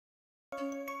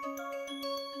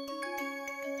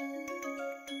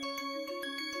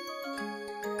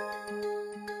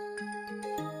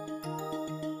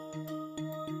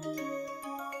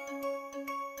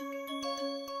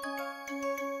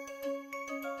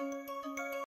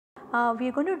we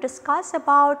are going to discuss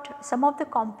about some of the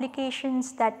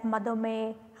complications that mother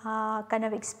may kind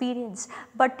of experience.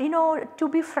 But to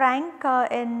be frank,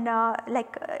 in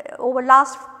over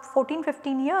last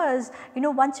 14-15 years,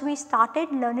 once we started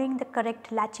learning the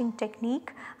correct latching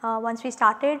technique, once we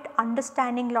started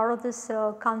understanding a lot of this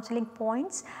counseling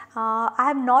points, I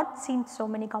have not seen so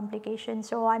many complications.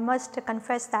 So I must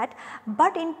confess that.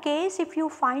 But in case if you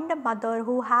find a mother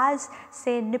who has,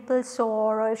 say, nipple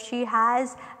sore, or if she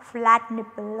has flat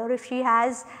nipple, or if she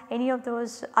has any of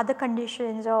those other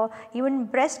conditions, or even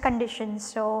breast conditions.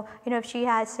 So if she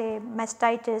has, say,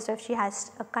 mastitis, or if she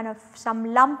has a kind of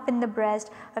some lump in the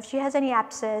breast, if she has any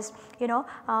abscess, we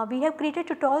have created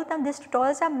tutorials, and these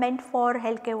tutorials are meant for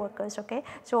healthcare workers. Okay,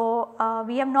 so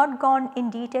we have not gone in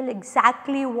detail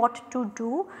exactly what to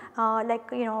do,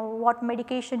 what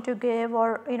medication to give,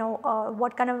 or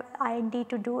what kind of IND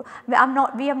to do. We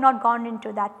have not gone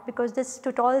into that, because these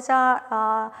tutorials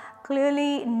are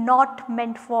clearly not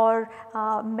meant for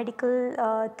medical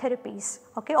therapies,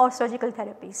 okay, or surgical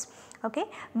therapies. Okay,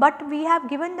 but we have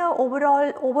given the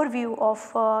overall overview of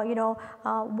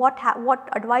what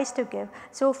advice to give.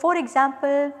 So for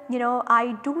example,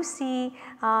 I do see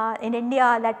in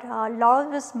India that a lot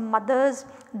of these mothers,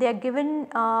 they are given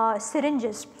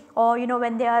syringes, or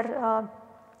when they are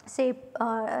say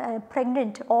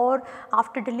pregnant or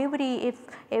after delivery,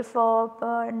 if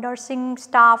nursing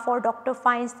staff or doctor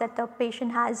finds that the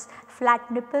patient has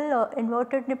flat nipple or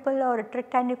inverted nipple or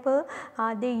retractile nipple,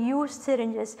 they use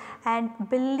syringes. And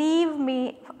believe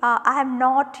me, I have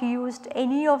not used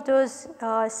any of those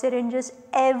syringes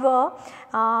ever.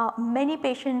 Many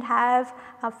patients have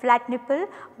a flat nipple.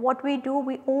 What we do,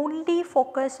 we only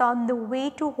focus on the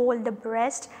way to hold the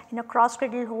breast in a cross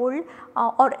cradle hold,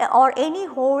 or any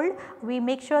hold. We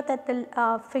make sure that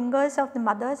the fingers of the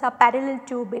mothers are parallel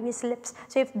to baby's lips.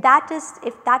 So if that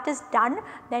is done,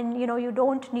 then you do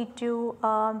not need to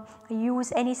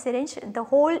use any syringe. The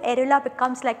whole areola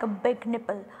becomes like a big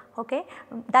nipple. Okay,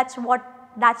 that's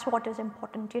what is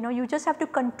important. You just have to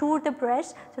contour the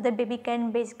breast so that baby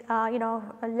can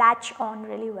latch on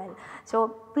really well. So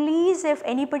please, if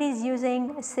anybody is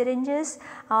using syringes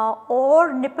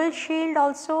or nipple shield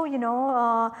also,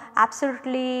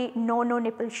 absolutely no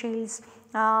nipple shields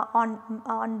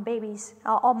on babies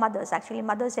or mothers, actually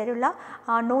mothers areola,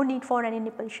 no need for any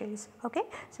nipple shields. Okay,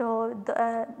 so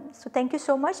so thank you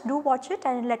so much. Do watch it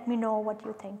and let me know what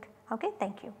you think. Okay,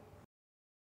 thank you.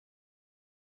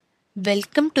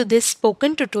 Welcome to this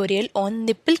spoken tutorial on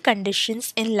nipple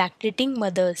conditions in lactating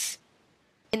mothers.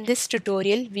 In this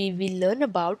tutorial, we will learn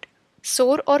about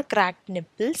sore or cracked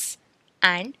nipples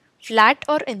and flat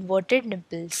or inverted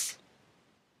nipples.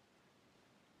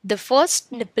 The first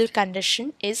nipple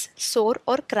condition is sore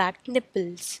or cracked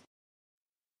nipples.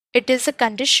 It is a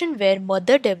condition where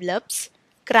mother develops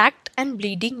cracked and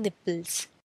bleeding nipples.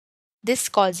 This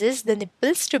causes the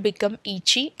nipples to become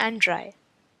itchy and dry.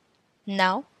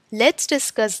 Now, let's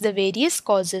discuss the various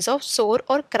causes of sore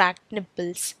or cracked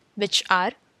nipples, which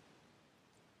are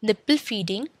nipple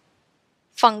feeding,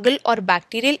 fungal or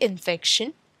bacterial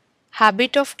infection,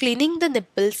 habit of cleaning the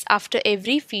nipples after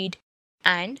every feed,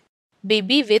 and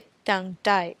baby with tongue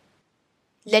tie.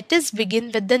 Let us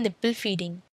begin with the nipple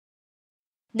feeding.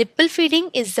 Nipple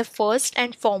feeding is the first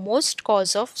and foremost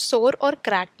cause of sore or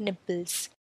cracked nipples.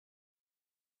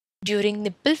 During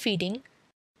nipple feeding,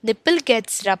 nipple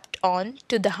gets rubbed on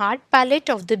to the hard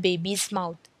palate of the baby's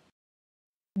mouth.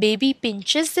 Baby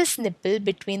pinches this nipple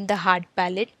between the hard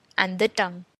palate and the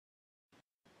tongue.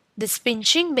 This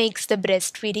pinching makes the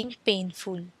breastfeeding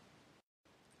painful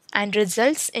and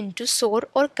results into sore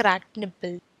or cracked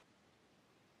nipple.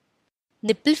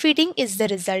 Nipple feeding is the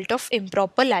result of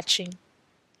improper latching.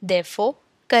 Therefore,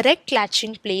 correct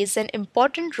latching plays an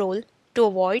important role to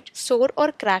avoid sore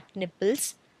or cracked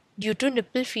nipples due to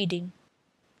nipple feeding.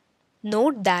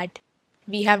 Note that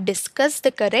we have discussed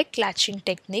the correct latching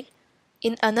technique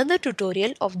in another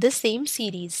tutorial of the same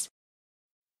series.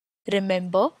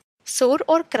 Remember, sore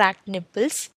or cracked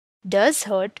nipples does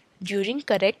hurt during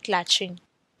correct latching.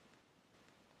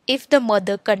 If the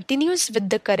mother continues with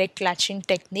the correct latching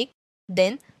technique,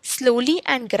 then slowly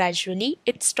and gradually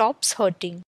it stops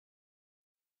hurting.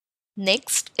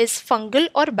 Next is fungal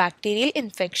or bacterial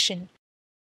infection.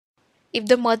 If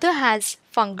the mother has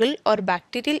fungal or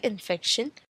bacterial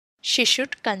infection, she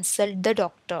should consult the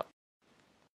doctor.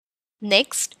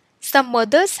 Next, some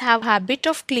mothers have a habit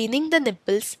of cleaning the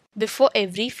nipples before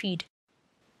every feed.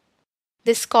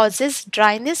 This causes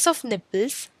dryness of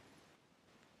nipples.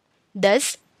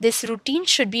 Thus, this routine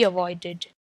should be avoided.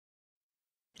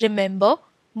 Remember,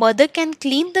 mother can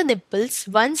clean the nipples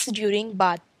once during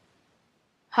bath.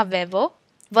 However,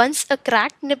 Once a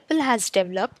cracked nipple has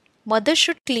developed, mother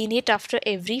should clean it after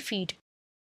every feed.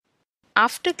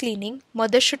 After cleaning,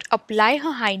 mother should apply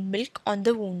her hind milk on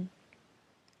the wound,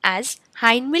 as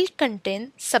hind milk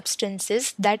contains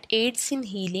substances that aids in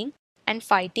healing and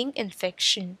fighting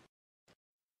infection,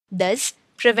 thus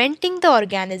preventing the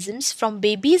organisms from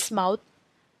baby's mouth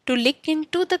to lick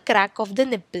into the crack of the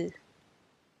nipple.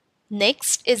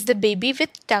 Next is the baby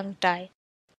with tongue tie.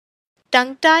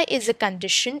 Tongue tie is a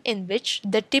condition in which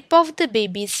the tip of the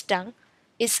baby's tongue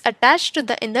is attached to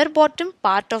the inner bottom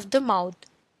part of the mouth.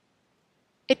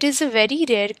 It is a very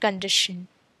rare condition.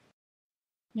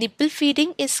 Nipple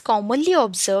feeding is commonly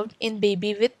observed in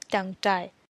baby with tongue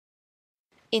tie.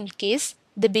 In case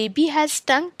the baby has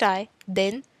tongue tie,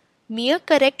 then mere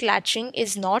correct latching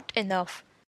is not enough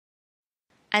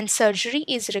and surgery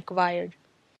is required.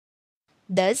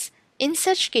 Thus, in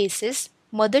such cases,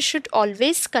 mother should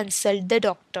always consult the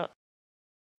doctor.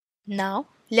 Now,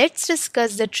 let's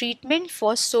discuss the treatment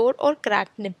for sore or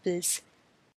cracked nipples.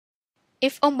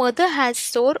 If a mother has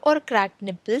sore or cracked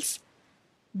nipples,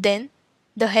 then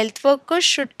the health worker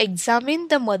should examine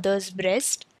the mother's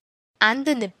breast and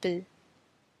the nipple.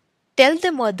 Tell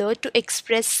the mother to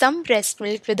express some breast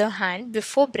milk with her hand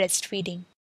before breastfeeding.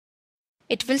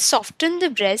 It will soften the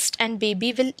breast and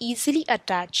baby will easily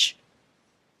attach.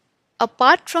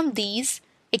 Apart from these,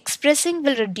 expressing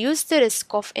will reduce the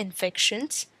risk of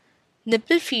infections,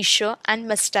 nipple fissure and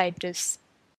mastitis.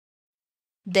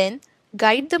 Then,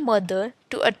 guide the mother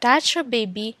to attach her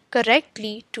baby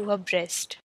correctly to her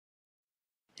breast.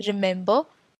 Remember,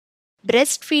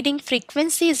 breastfeeding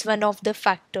frequency is one of the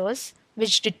factors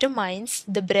which determines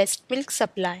the breast milk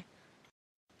supply.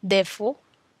 Therefore,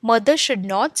 mother should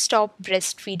not stop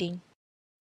breastfeeding.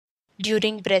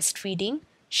 During breastfeeding,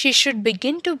 she should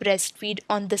begin to breastfeed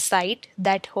on the side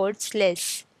that hurts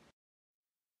less.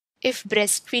 If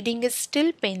breastfeeding is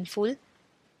still painful,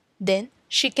 then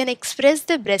she can express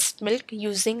the breast milk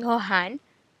using her hand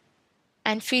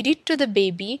and feed it to the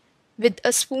baby with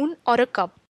a spoon or a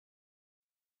cup.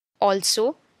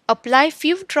 Also, apply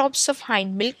few drops of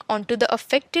hind milk onto the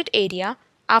affected area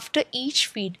after each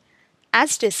feed,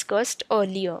 as discussed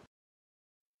earlier.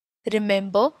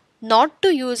 Remember not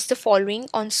to use the following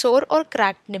on sore or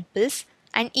cracked nipples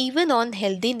and even on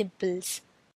healthy nipples: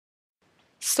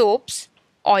 soaps,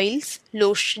 oils,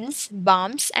 lotions,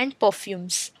 balms, and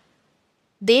perfumes.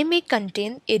 They may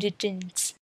contain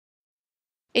irritants.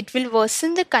 It will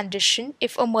worsen the condition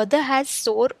if a mother has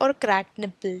sore or cracked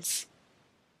nipples.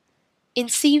 In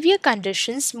severe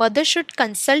conditions, mother should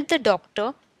consult the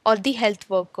doctor or the health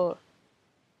worker.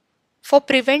 For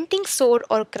preventing sore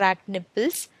or cracked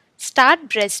nipples, start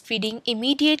breastfeeding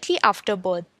immediately after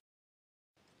birth.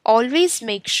 Always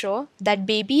make sure that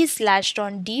baby is latched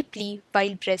on deeply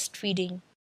while breastfeeding.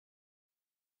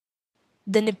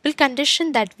 The nipple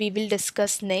condition that we will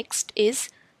discuss next is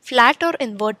flat or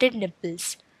inverted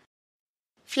nipples.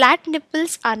 Flat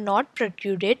nipples are not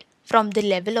protruded from the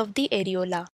level of the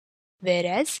areola,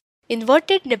 whereas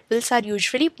inverted nipples are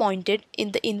usually pointed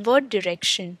in the inward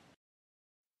direction.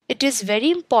 It is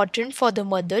very important for the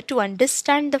mother to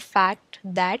understand the fact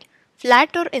that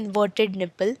flat or inverted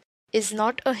nipple is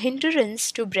not a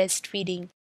hindrance to breastfeeding,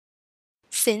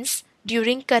 since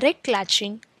during correct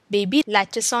latching, baby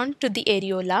latches on to the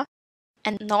areola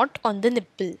and not on the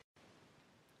nipple.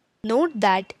 Note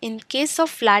that in case of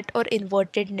flat or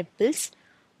inverted nipples,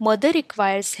 mother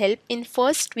requires help in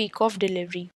first week of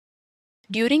delivery.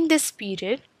 During this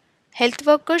period, health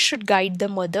workers should guide the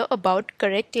mother about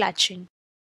correct latching.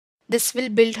 This will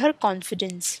build her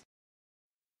confidence.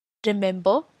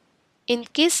 Remember, in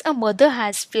case a mother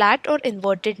has flat or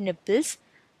inverted nipples,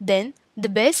 then the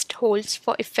best holds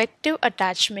for effective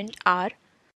attachment are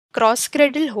cross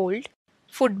cradle hold,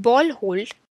 football hold,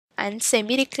 and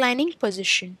semi-reclining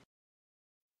position.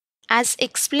 As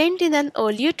explained in an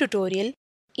earlier tutorial,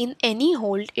 in any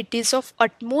hold it is of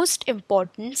utmost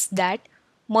importance that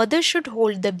mother should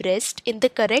hold the breast in the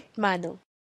correct manner,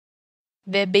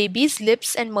 where baby's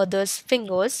lips and mother's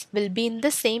fingers will be in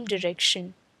the same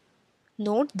direction.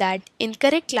 Note that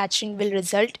incorrect latching will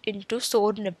result into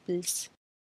sore nipples.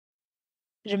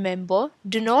 Remember,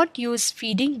 do not use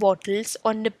feeding bottles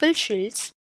or nipple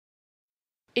shields.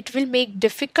 It will make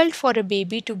difficult for a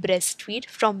baby to breastfeed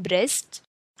from breasts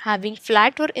having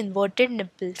flat or inverted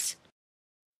nipples.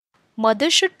 Mother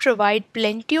should provide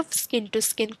plenty of skin to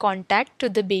skin contact to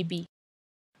the baby.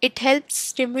 It helps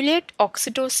stimulate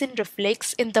oxytocin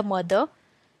reflex in the mother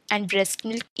and breast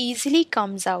milk easily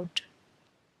comes out.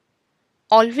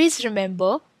 Always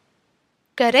remember,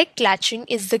 correct latching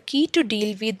is the key to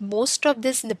deal with most of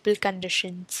these nipple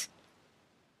conditions.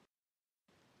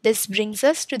 This brings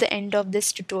us to the end of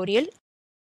this tutorial.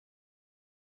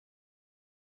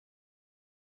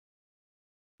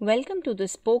 Welcome to the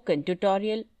spoken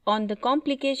tutorial on the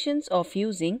complications of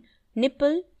using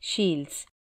nipple shields.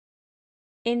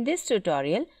 In this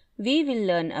tutorial, we will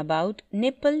learn about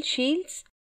nipple shields,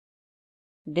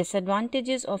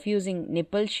 disadvantages of using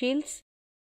nipple shields,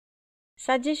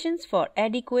 suggestions for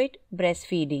adequate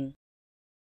breastfeeding.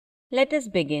 Let us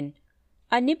begin.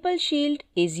 A nipple shield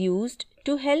is used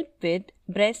to help with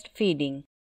breastfeeding.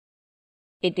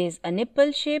 It is a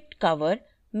nipple-shaped cover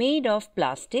made of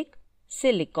plastic,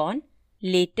 silicone,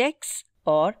 latex,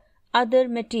 or other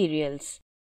materials.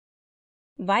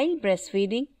 While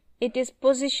breastfeeding, it is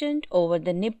positioned over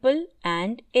the nipple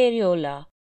and areola.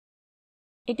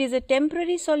 It is a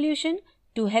temporary solution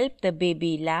to help the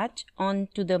baby latch on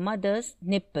to the mother's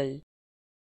nipple.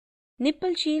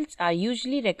 Nipple shields are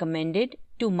usually recommended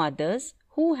to mothers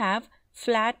who have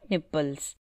flat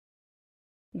nipples.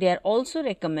 They are also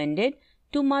recommended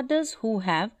to mothers who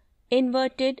have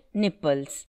inverted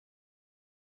nipples.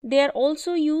 They are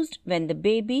also used when the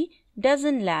baby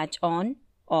doesn't latch on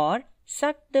or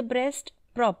suck the breast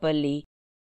properly.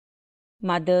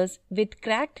 Mothers with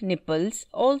cracked nipples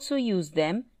also use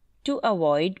them to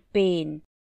avoid pain.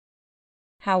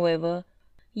 However,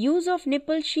 use of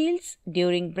nipple shields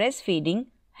during breastfeeding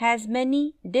has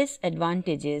many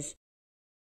disadvantages.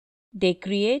 They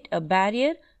create a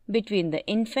barrier between the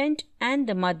infant and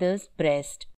the mother's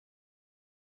breast.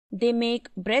 They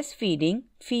make breastfeeding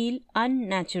feel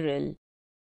unnatural.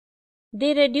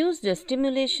 They reduce the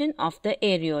stimulation of the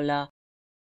areola.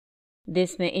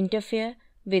 This may interfere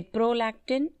with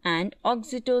prolactin and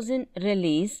oxytocin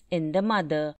release in the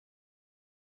mother.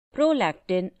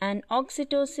 Prolactin and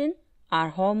oxytocin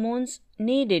are hormones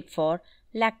needed for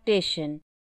lactation.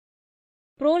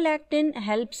 Prolactin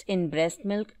helps in breast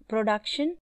milk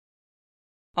production.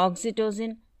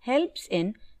 Oxytocin helps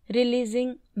in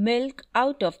releasing milk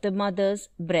out of the mother's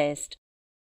breast.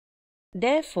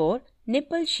 Therefore,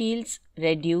 nipple shields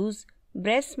reduce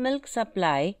breast milk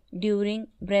supply during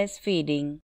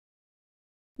breastfeeding.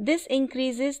 This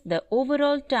increases the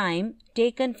overall time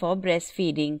taken for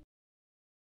breastfeeding.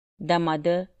 The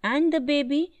mother and the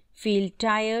baby feel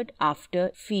tired after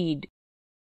feed.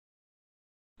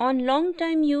 On long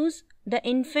time use, the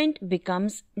infant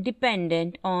becomes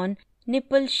dependent on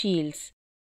nipple shields.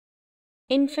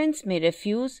 Infants may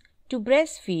refuse to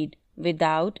breastfeed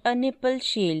without a nipple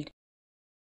shield.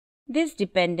 This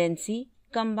dependency,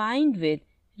 combined with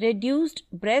reduced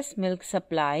breast milk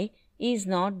supply, is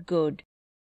not good.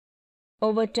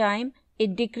 Over time,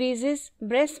 it decreases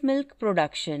breast milk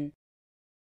production.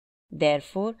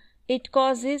 Therefore, it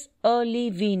causes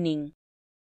early weaning.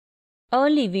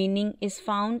 Early weaning is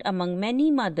found among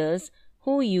many mothers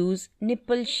who use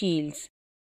nipple shields.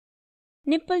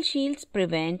 Nipple shields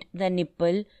prevent the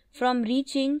nipple from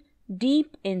reaching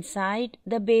deep inside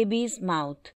the baby's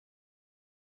mouth.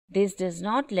 This does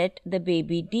not let the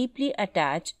baby deeply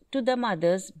attach to the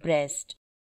mother's breast.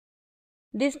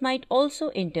 This might also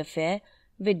interfere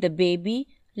with the baby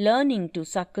learning to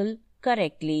suckle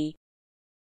correctly.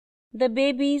 The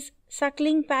baby's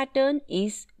suckling pattern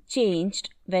is changed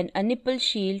when a nipple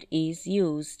shield is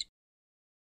used.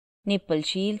 Nipple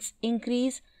shields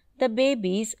increase the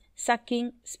baby's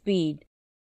sucking speed.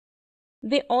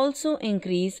 They also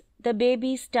increase the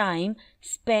baby's time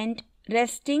spent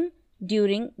resting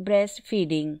during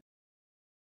breastfeeding.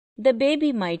 The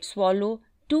baby might swallow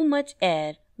too much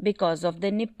air because of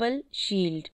the nipple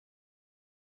shield.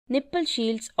 Nipple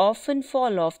shields often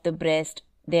fall off the breast,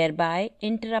 thereby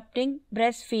interrupting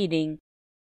breastfeeding.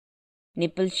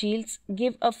 Nipple shields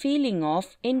give a feeling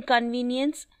of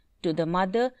inconvenience to the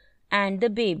mother and the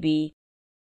baby.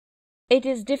 It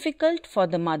is difficult for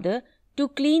the mother to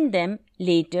clean them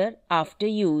later after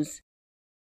use.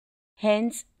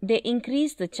 Hence, they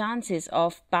increase the chances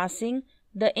of passing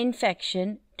the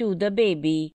infection to the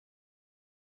baby.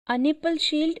 A nipple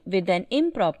shield with an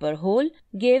improper hole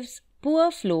gives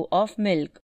poor flow of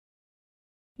milk.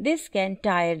 This can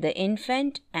tire the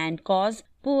infant and cause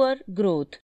poor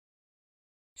growth.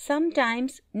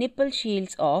 Sometimes nipple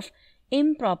shields of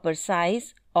improper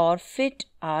size or fit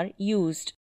are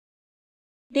used.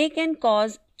 They can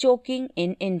cause choking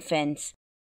in infants.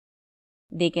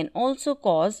 They can also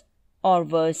cause or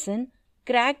worsen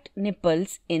cracked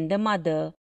nipples in the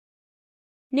mother.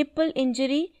 Nipple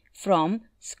injury from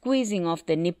squeezing of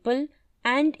the nipple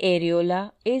and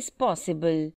areola is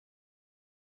possible.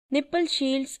 Nipple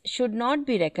shields should not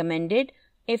be recommended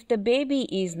if the baby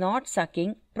is not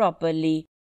sucking properly.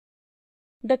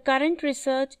 The current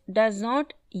research does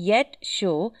not yet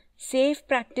show safe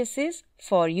practices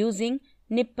for using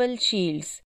nipple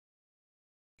shields.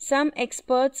 Some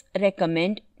experts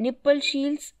recommend nipple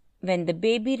shields when the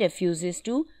baby refuses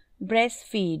to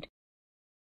breastfeed.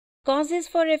 Causes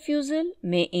for refusal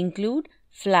may include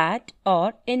flat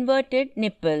or inverted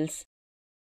nipples.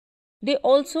 They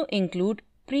also include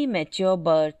premature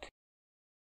birth.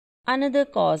 Another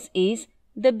cause is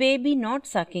the baby not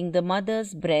sucking the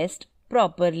mother's breast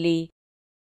properly.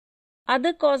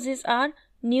 Other causes are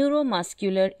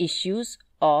neuromuscular issues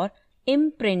or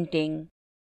imprinting.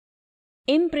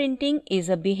 Imprinting is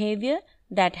a behavior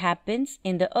that happens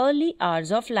in the early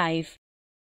hours of life.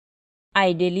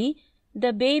 Ideally,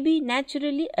 the baby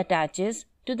naturally attaches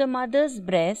to the mother's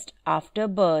breast after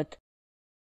birth.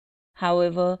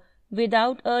 However,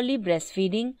 without early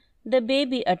breastfeeding, the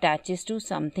baby attaches to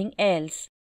something else.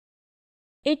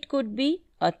 It could be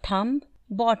a thumb,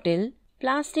 bottle,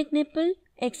 plastic nipple,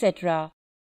 etc.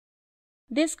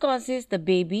 This causes the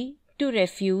baby to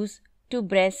refuse to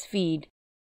breastfeed.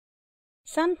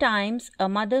 Sometimes a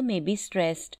mother may be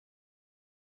stressed.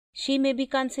 She may be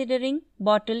considering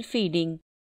bottle feeding.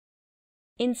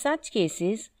 In such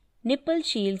cases, nipple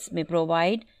shields may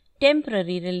provide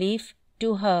temporary relief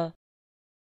to her.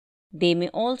 They may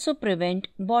also prevent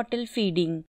bottle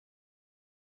feeding.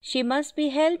 She must be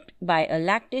helped by a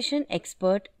lactation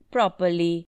expert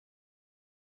properly.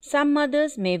 Some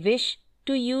mothers may wish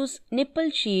to use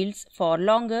nipple shields for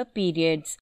longer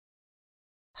periods.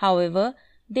 However,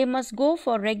 they must go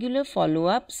for regular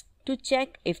follow-ups to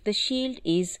check if the shield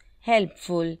is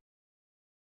helpful.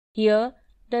 Here,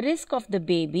 the risk of the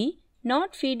baby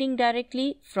not feeding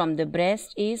directly from the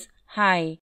breast is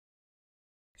high.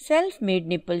 Self-made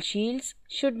nipple shields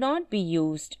should not be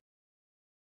used.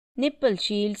 Nipple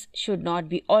shields should not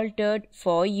be altered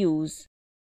for use.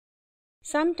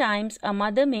 Sometimes a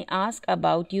mother may ask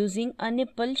about using a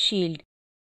nipple shield.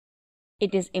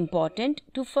 It is important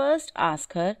to first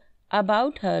ask her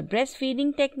about her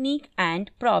breastfeeding technique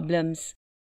and problems.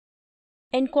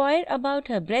 Enquire about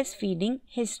her breastfeeding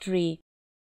history.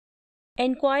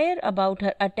 Enquire about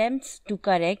her attempts to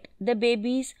correct the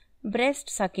baby's breast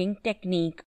sucking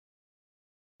technique.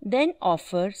 Then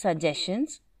offer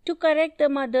suggestions to correct the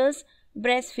mother's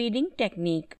breastfeeding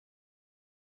technique.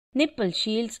 Nipple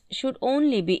shields should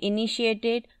only be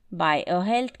initiated by a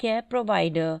healthcare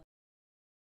provider.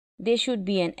 They should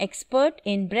be an expert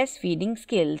in breastfeeding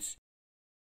skills.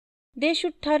 They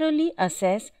should thoroughly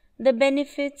assess the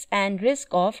benefits and risk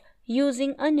of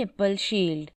using a nipple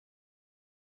shield.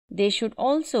 They should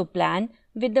also plan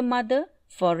with the mother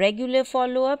for regular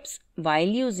follow-ups while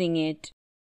using it.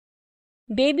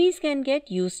 Babies can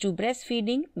get used to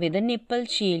breastfeeding with a nipple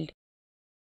shield.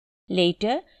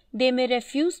 Later, they may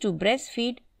refuse to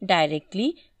breastfeed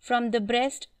directly from the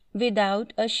breast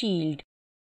without a shield.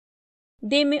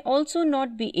 They may also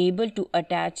not be able to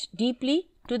attach deeply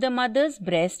to the mother's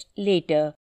breast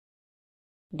later.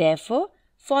 Therefore,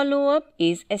 follow-up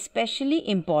is especially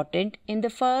important in the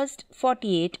first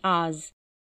 48 hours.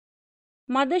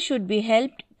 Mother should be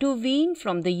helped to wean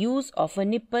from the use of a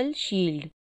nipple shield.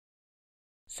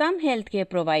 Some healthcare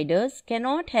providers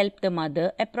cannot help the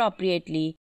mother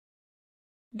appropriately.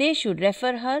 They should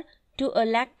refer her to a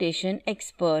lactation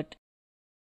expert.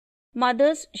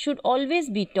 Mothers should always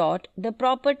be taught the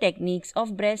proper techniques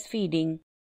of breastfeeding.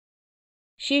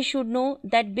 She should know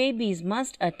that babies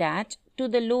must attach to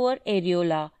the lower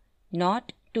areola,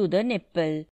 not to the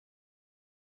nipple.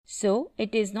 So,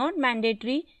 it is not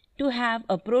mandatory to have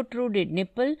a protruded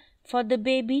nipple for the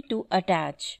baby to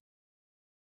attach.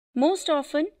 Most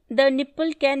often, the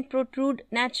nipple can protrude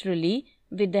naturally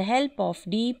with the help of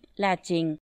deep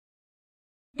latching.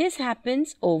 This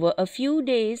happens over a few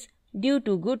days due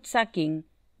to good sucking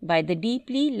by the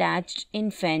deeply latched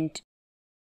infant.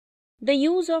 The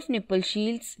use of nipple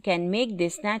shields can make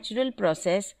this natural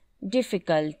process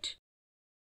difficult.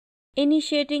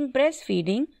 Initiating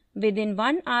breastfeeding within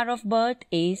 1 hour of birth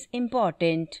is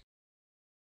important.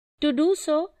 To do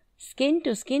so,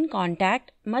 skin-to-skin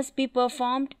contact must be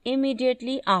performed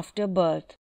immediately after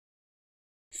birth.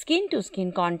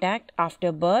 Skin-to-skin contact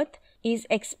after birth is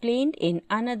explained in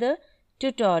another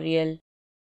tutorial.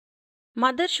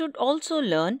 Mother should also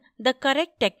learn the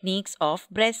correct techniques of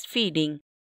breastfeeding.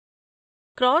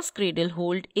 Cross-cradle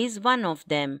hold is one of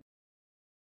them.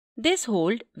 This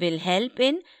hold will help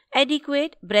in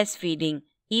adequate breastfeeding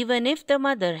even if the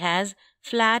mother has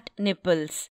flat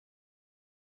nipples.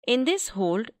 In this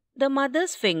hold, the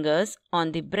mother's fingers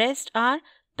on the breast are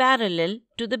parallel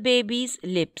to the baby's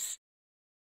lips.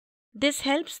 This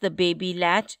helps the baby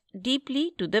latch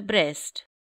deeply to the breast.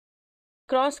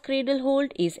 Cross-cradle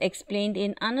hold is explained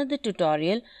in another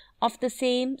tutorial of the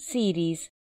same series.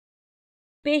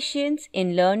 Patience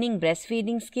in learning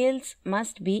breastfeeding skills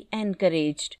must be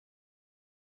encouraged.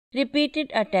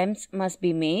 Repeated attempts must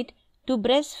be made to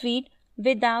breastfeed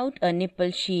without a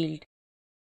nipple shield.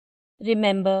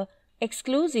 Remember,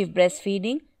 exclusive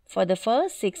breastfeeding for the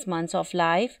first 6 months of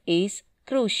life is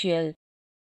crucial.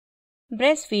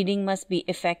 Breastfeeding must be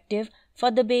effective for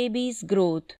the baby's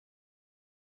growth.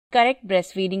 Correct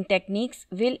breastfeeding techniques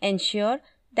will ensure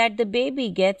that the baby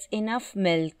gets enough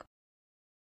milk.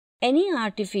 Any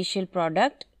artificial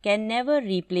product can never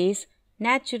replace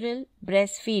natural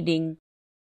breastfeeding.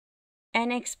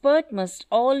 An expert must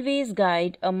always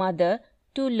guide a mother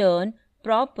to learn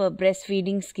proper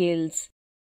breastfeeding skills.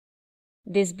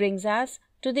 This brings us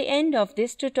to the end of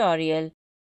this tutorial.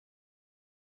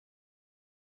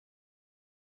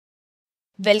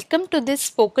 Welcome to this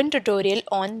spoken tutorial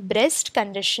on breast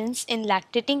conditions in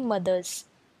lactating mothers.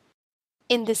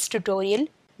 In this tutorial,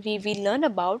 we will learn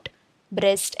about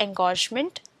breast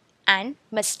engorgement and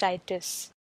mastitis.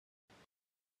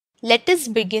 Let us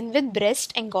begin with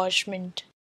breast engorgement.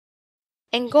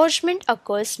 Engorgement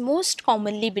occurs most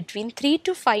commonly between 3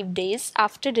 to 5 days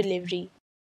after delivery.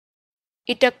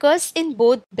 It occurs in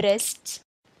both breasts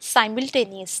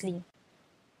simultaneously.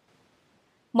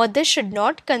 Mothers should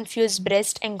not confuse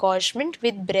breast engorgement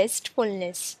with breast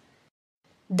fullness.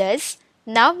 Thus,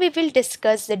 now we will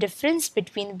discuss the difference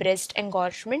between breast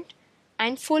engorgement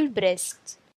and full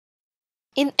breasts.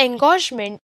 In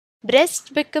engorgement, breasts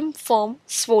become firm,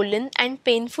 swollen, and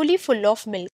painfully full of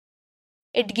milk.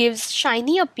 It gives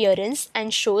shiny appearance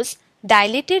and shows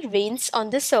dilated veins on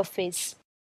the surface.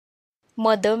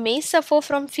 Mother may suffer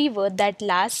from fever that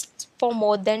lasts for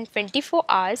more than 24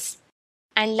 hours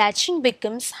and latching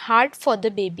becomes hard for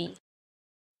the baby.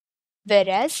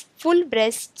 Whereas full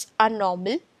breasts are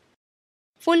normal,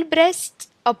 full breasts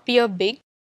appear big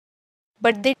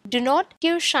but they do not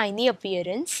give shiny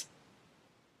appearance.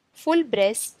 Full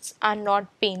breasts are not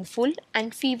painful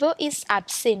and fever is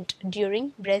absent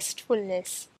during breast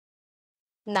fullness.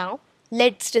 Now,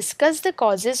 let's discuss the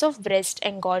causes of breast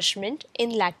engorgement in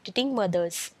lactating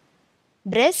mothers.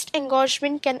 Breast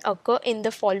engorgement can occur in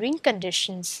the following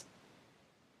conditions.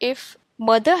 If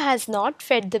mother has not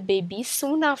fed the baby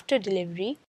soon after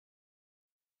delivery,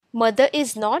 mother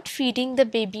is not feeding the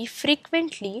baby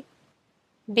frequently,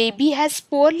 baby has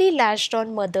poorly latched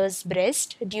on mother's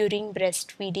breast during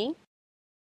breastfeeding,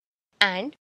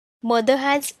 and mother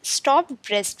has stopped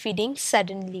breastfeeding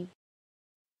suddenly.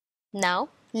 Now,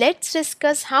 let's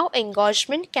discuss how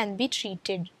engorgement can be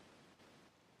treated.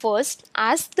 First,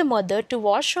 ask the mother to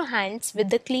wash her hands with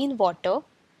the clean water.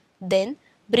 Then,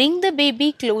 bring the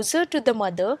baby closer to the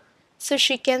mother so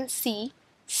she can see,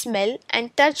 smell,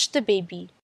 and touch the baby.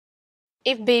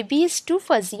 If baby is too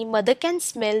fuzzy, mother can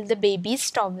smell the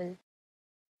baby's towel.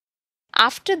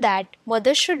 After that,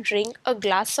 mother should drink a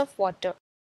glass of water.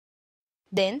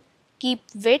 Then, keep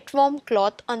wet warm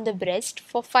cloth on the breast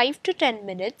for 5 to 10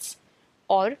 minutes,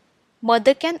 or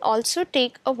mother can also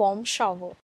take a warm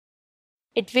shower.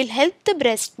 It will help the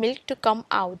breast milk to come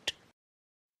out.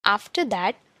 After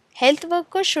that, health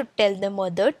workers should tell the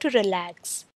mother to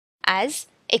relax, as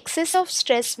excess of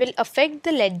stress will affect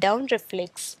the letdown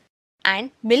reflex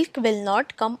and milk will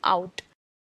not come out.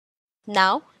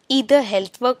 Now, either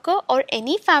health worker or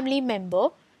any family member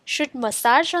should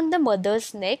massage on the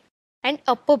mother's neck and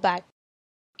upper back.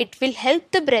 It will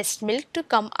help the breast milk to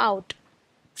come out.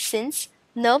 Since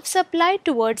nerve supply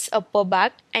towards upper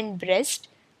back and breast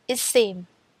is same.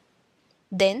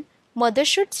 Then, mother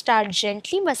should start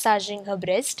gently massaging her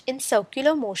breast in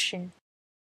circular motion.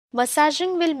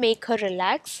 Massaging will make her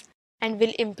relax and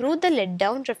will improve the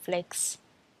letdown reflex.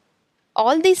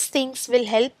 All these things will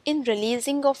help in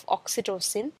releasing of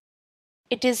oxytocin.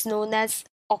 It is known as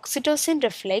oxytocin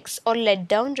reflex or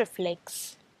letdown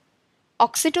reflex.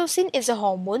 Oxytocin is a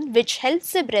hormone which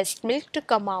helps the breast milk to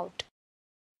come out.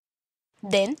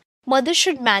 Then, mother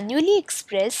should manually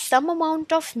express some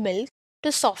amount of milk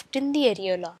to soften the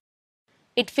areola.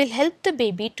 It will help the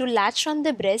baby to latch on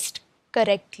the breast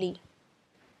correctly.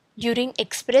 During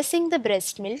expressing the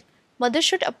breast milk, mother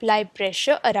should apply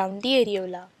pressure around the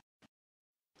areola.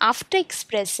 After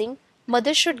expressing,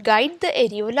 mother should guide the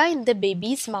areola in the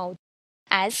baby's mouth,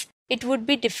 as it would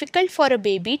be difficult for a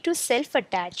baby to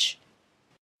self-attach.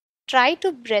 Try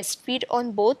to breastfeed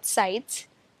on both sides.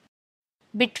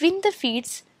 Between the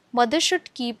feeds, mother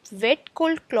should keep wet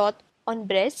cold cloth on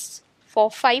breasts for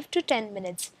 5 to 10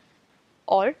 minutes,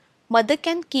 or mother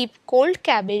can keep cold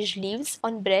cabbage leaves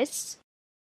on breasts.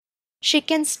 She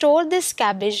can store this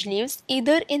cabbage leaves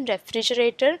either in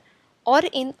refrigerator or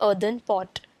in earthen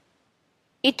pot.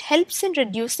 It helps in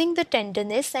reducing the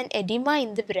tenderness and edema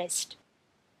in the breast.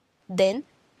 Then,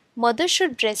 Mother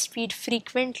should breastfeed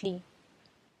frequently.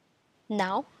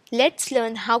 Now, let's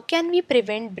learn how can we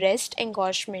prevent breast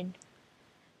engorgement.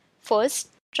 First,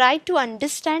 try to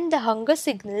understand the hunger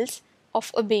signals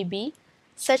of a baby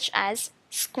such as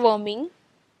squirming,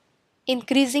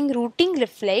 increasing rooting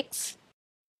reflex.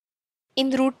 In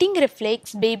rooting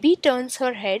reflex, baby turns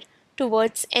her head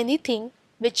towards anything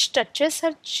which touches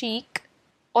her cheek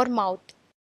or mouth.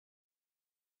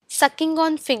 Sucking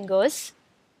on fingers.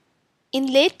 In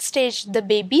late stage, the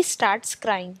baby starts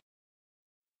crying.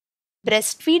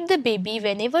 Breastfeed the baby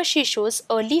whenever she shows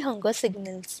early hunger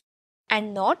signals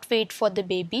and not wait for the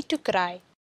baby to cry.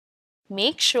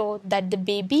 Make sure that the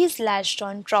baby is latched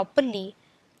on properly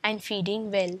and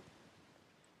feeding well.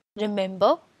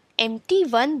 Remember, empty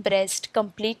one breast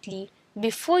completely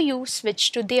before you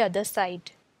switch to the other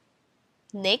side.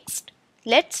 Next,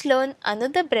 let's learn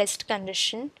another breast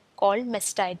condition called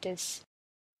mastitis.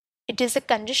 It is a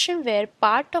condition where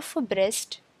part of a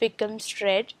breast becomes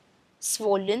red,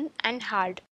 swollen and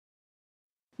hard.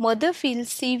 Mother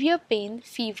feels severe pain,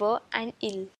 fever and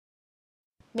ill.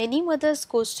 Many mothers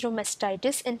go through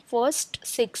mastitis in first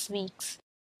 6 weeks,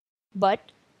 but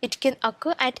it can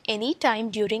occur at any time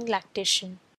during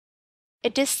lactation.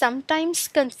 It is sometimes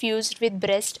confused with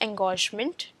breast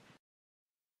engorgement.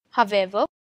 However,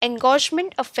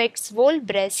 engorgement affects whole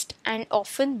breast and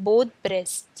often both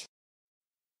breasts,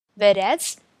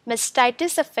 whereas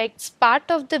mastitis affects part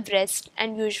of the breast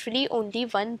and usually only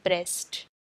one breast.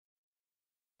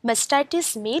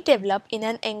 Mastitis may develop in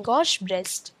an engorged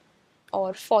breast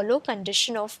or follow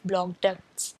condition of blocked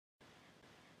ducts.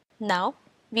 Now,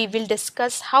 we will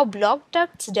discuss how blocked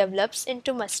ducts develops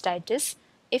into mastitis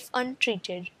if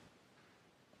untreated.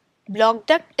 Blocked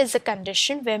duct is a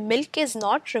condition where milk is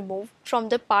not removed from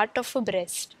the part of a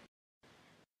breast.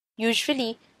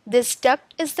 Usually, this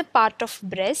duct is the part of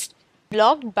breast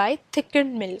blocked by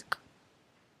thickened milk.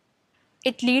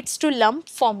 It leads to lump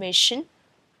formation.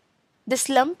 This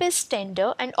lump is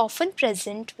tender and often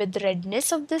present with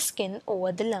redness of the skin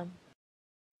over the lump.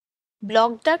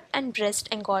 Blocked duct and breast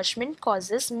engorgement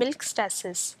causes milk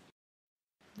stasis.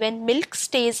 When milk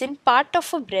stays in part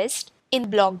of a breast in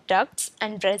blocked ducts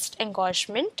and breast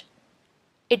engorgement,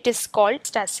 it is called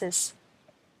stasis.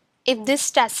 If this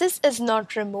stasis is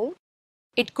not removed,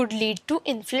 it could lead to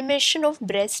inflammation of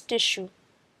breast tissue.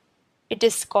 It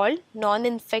is called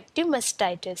non-infective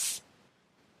mastitis.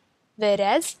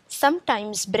 Whereas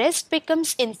sometimes breast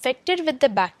becomes infected with the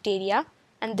bacteria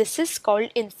and this is called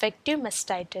infective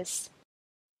mastitis.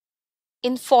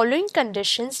 In following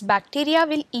conditions, bacteria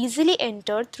will easily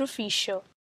enter through fissure.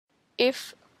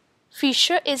 If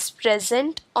fissure is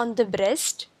present on the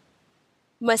breast,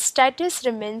 mastitis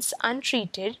remains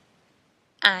untreated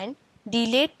and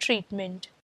delayed treatment.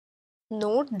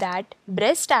 Note that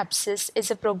breast abscess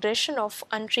is a progression of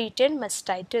untreated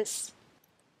mastitis.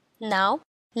 Now,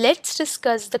 let's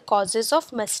discuss the causes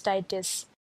of mastitis.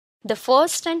 The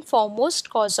first and foremost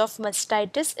cause of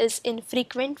mastitis is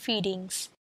infrequent feedings.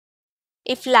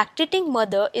 If lactating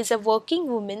mother is a working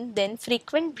woman, then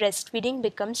frequent breastfeeding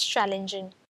becomes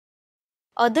challenging.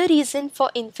 Other reason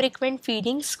for infrequent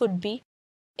feedings could be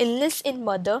illness in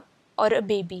mother or a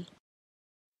baby.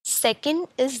 Second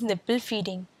is nipple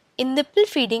feeding. In nipple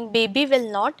feeding, baby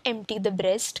will not empty the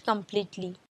breast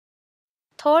completely.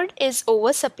 Third is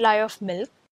oversupply of milk.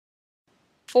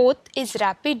 Fourth is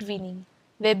rapid weaning,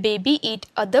 where baby eat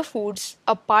other foods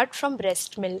apart from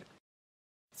breast milk.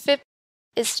 Fifth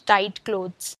is tight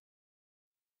clothes.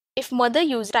 If mother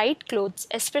uses tight clothes,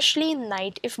 especially in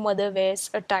night if mother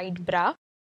wears a tight bra,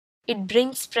 it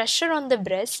brings pressure on the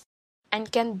breast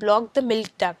and can block the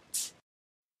milk ducts.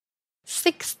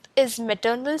 Sixth is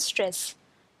maternal stress.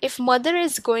 If mother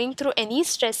is going through any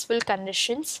stressful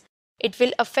conditions, it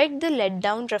will affect the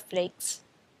letdown reflex.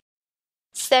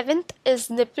 Seventh is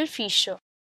nipple fissure.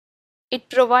 It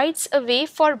provides a way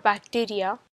for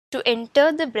bacteria to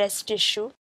enter the breast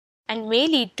tissue and may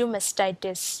lead to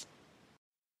mastitis.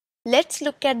 Let's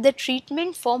look at the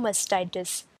treatment for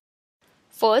mastitis.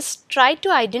 First, try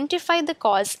to identify the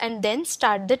cause and then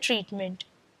start the treatment.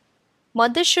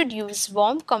 Mother should use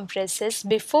warm compresses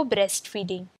before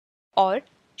breastfeeding or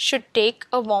should take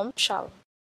a warm shower.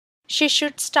 She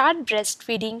should start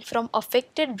breastfeeding from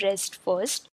affected breast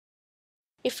first.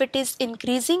 If it is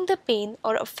increasing the pain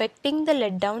or affecting the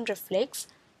letdown reflex,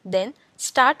 then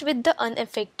start with the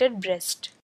unaffected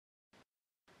breast.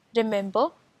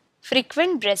 Remember,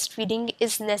 frequent breastfeeding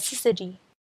is necessary.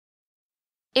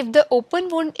 If the open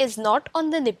wound is not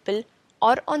on the nipple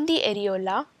or on the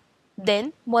areola,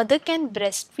 then mother can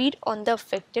breastfeed on the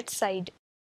affected side.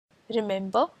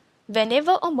 Remember,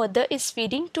 whenever a mother is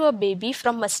feeding to a baby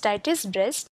from mastitis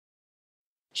breast,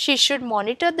 She should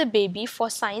monitor the baby for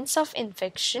signs of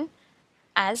infection,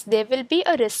 as there will be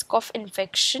a risk of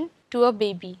infection to a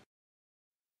baby,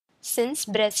 since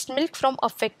breast milk from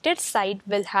affected side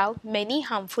will have many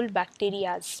harmful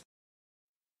bacteria.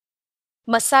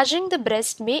 Massaging the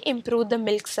breast may improve the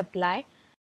milk supply.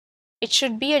 It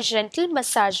should be a gentle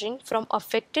massaging from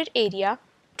affected area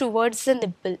towards the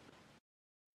nipple,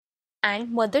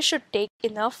 and mother should take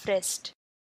enough rest.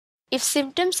 If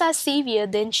symptoms are severe,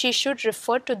 then she should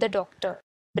refer to the doctor.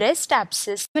 Breast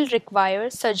abscess will require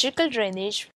surgical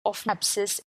drainage of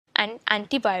abscess and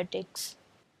antibiotics.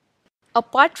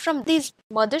 Apart from these,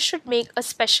 mother should make a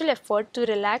special effort to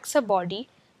relax her body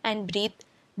and breathe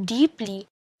deeply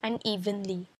and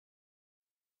evenly.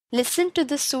 Listen to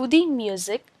the soothing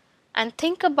music and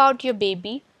think about your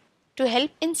baby to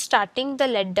help in starting the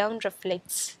letdown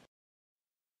reflex.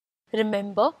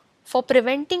 Remember, for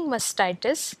preventing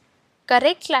mastitis,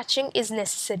 correct latching is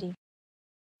necessary.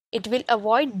 It will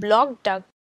avoid blocked duct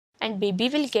and baby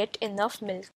will get enough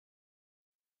milk.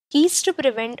 Keys to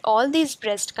prevent all these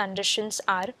breast conditions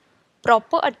are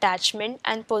proper attachment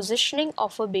and positioning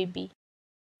of a baby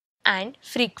and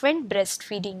frequent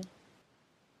breastfeeding.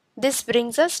 This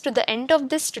brings us to the end of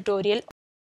this tutorial.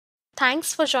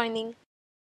 Thanks for joining.